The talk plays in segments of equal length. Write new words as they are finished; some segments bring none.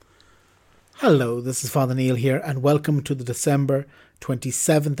Hello, this is Father Neil here, and welcome to the December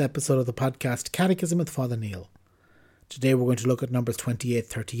 27th episode of the podcast Catechism with Father Neil. Today we're going to look at numbers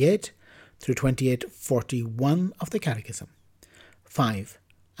 2838 through 2841 of the Catechism. 5.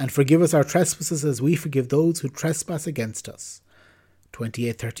 And forgive us our trespasses as we forgive those who trespass against us.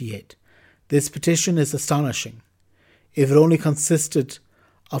 2838. This petition is astonishing. If it only consisted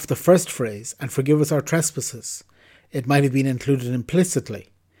of the first phrase, and forgive us our trespasses, it might have been included implicitly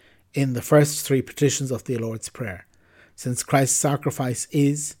in the first three petitions of the Lord's Prayer, since Christ's sacrifice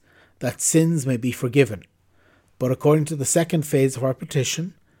is that sins may be forgiven. But according to the second phase of our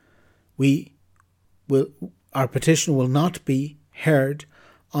petition, our petition will not be heard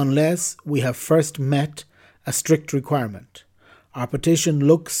unless we have first met a strict requirement. Our petition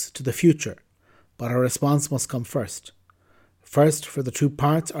looks to the future, but our response must come first. First, for the two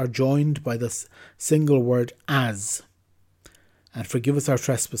parts are joined by the single word as. And forgive us our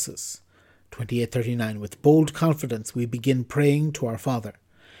trespasses. 2839. With bold confidence we begin praying to our Father,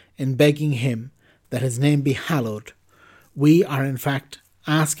 in begging him that his name be hallowed. We are in fact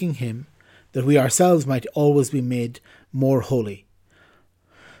asking him that we ourselves might always be made more holy.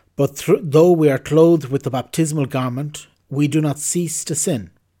 But though we are clothed with the baptismal garment, we do not cease to sin,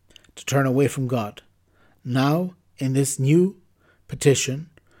 to turn away from God. Now, in this new petition,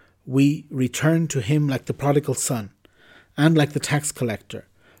 we return to him like the prodigal son, and like the tax collector,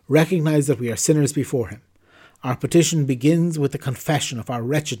 recognize that we are sinners before him. Our petition begins with the confession of our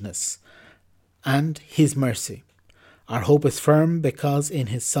wretchedness and his mercy. Our hope is firm because in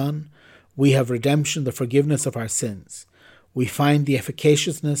his Son we have redemption, the forgiveness of our sins. We find the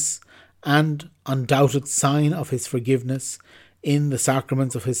efficaciousness and undoubted sign of his forgiveness in the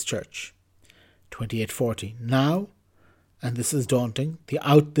sacraments of his church. 2840. Now, and this is daunting,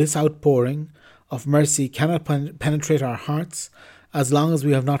 this outpouring of mercy cannot penetrate our hearts as long as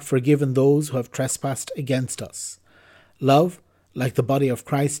we have not forgiven those who have trespassed against us. Love, like the body of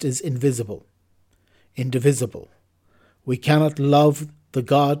Christ, is indivisible. We cannot love the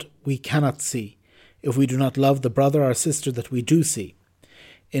God we cannot see if we do not love the brother or sister that we do see.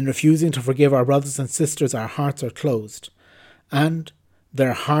 In refusing to forgive our brothers and sisters, our hearts are closed, and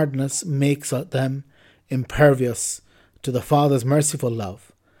their hardness makes them impervious to the Father's merciful love.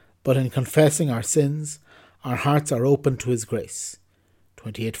 But in confessing our sins, our hearts are open to his grace.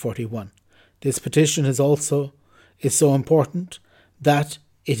 2841. This petition is so important that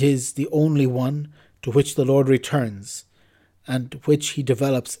it is the only one to which the Lord returns, and which he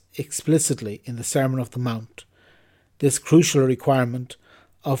develops explicitly in the Sermon of the Mount. This crucial requirement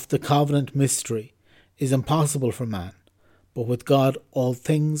of the covenant mystery is impossible for man, but with God all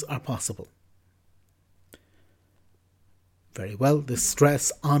things are possible. Very well, the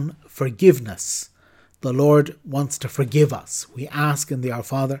stress on forgiveness. The Lord wants to forgive us. We ask in the Our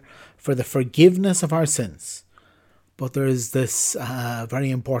Father for the forgiveness of our sins. But there is this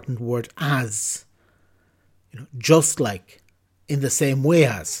very important word, as. Just like, in the same way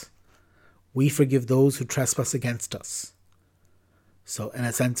as, we forgive those who trespass against us. So, in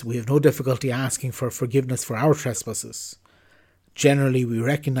a sense, we have no difficulty asking for forgiveness for our trespasses. Generally, we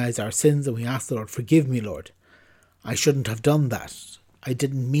recognize our sins and we ask the Lord, forgive me, Lord. I shouldn't have done that. I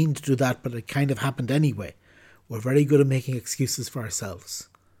didn't mean to do that, but it kind of happened anyway. We're very good at making excuses for ourselves.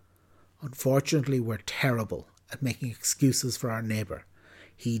 Unfortunately, we're terrible at making excuses for our neighbour.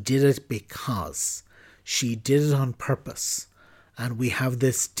 He did it because. She did it on purpose. And we have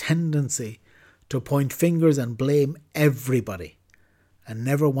this tendency to point fingers and blame everybody, and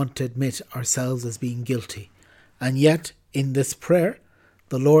never want to admit ourselves as being guilty. And yet, in this prayer,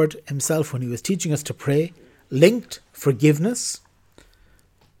 the Lord himself, when he was teaching us to pray, linked forgiveness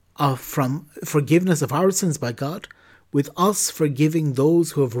of our sins by God with us forgiving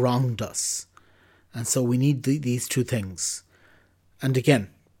those who have wronged us. And so we need these two things. And again,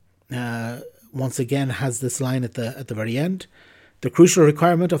 once again has this line at the very end, the crucial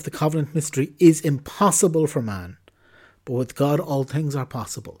requirement of the covenant mystery is impossible for man, but with God all things are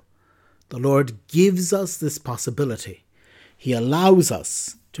possible. The Lord gives us this possibility. He allows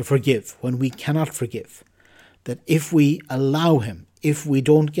us to forgive when we cannot forgive. That if we allow him, if we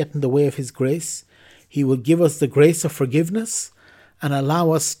don't get in the way of his grace, he will give us the grace of forgiveness and allow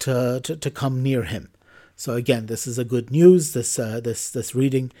us to come near him. So again, this is a good news. This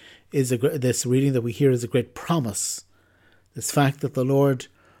reading that we hear is a great promise. This fact that the Lord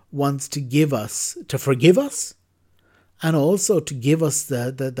wants to forgive us, and also to give us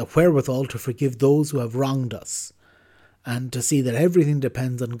the wherewithal to forgive those who have wronged us, and to see that everything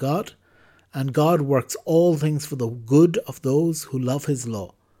depends on God. And God works all things for the good of those who love his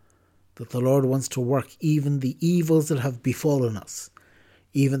law. That the Lord wants to work even the evils that have befallen us,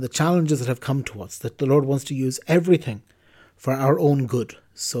 even the challenges that have come to us, that the Lord wants to use everything for our own good.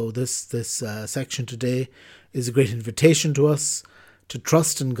 So this section today is a great invitation to us to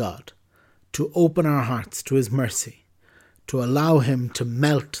trust in God, to open our hearts to his mercy, to allow him to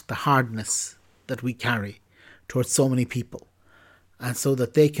melt the hardness that we carry towards so many people, and so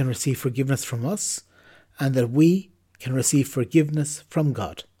that they can receive forgiveness from us and that we can receive forgiveness from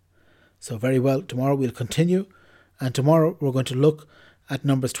God. So very well, tomorrow we'll continue, and tomorrow we're going to look at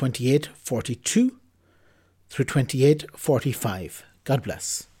Numbers 28:42 through 28:45. God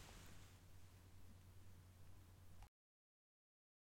bless.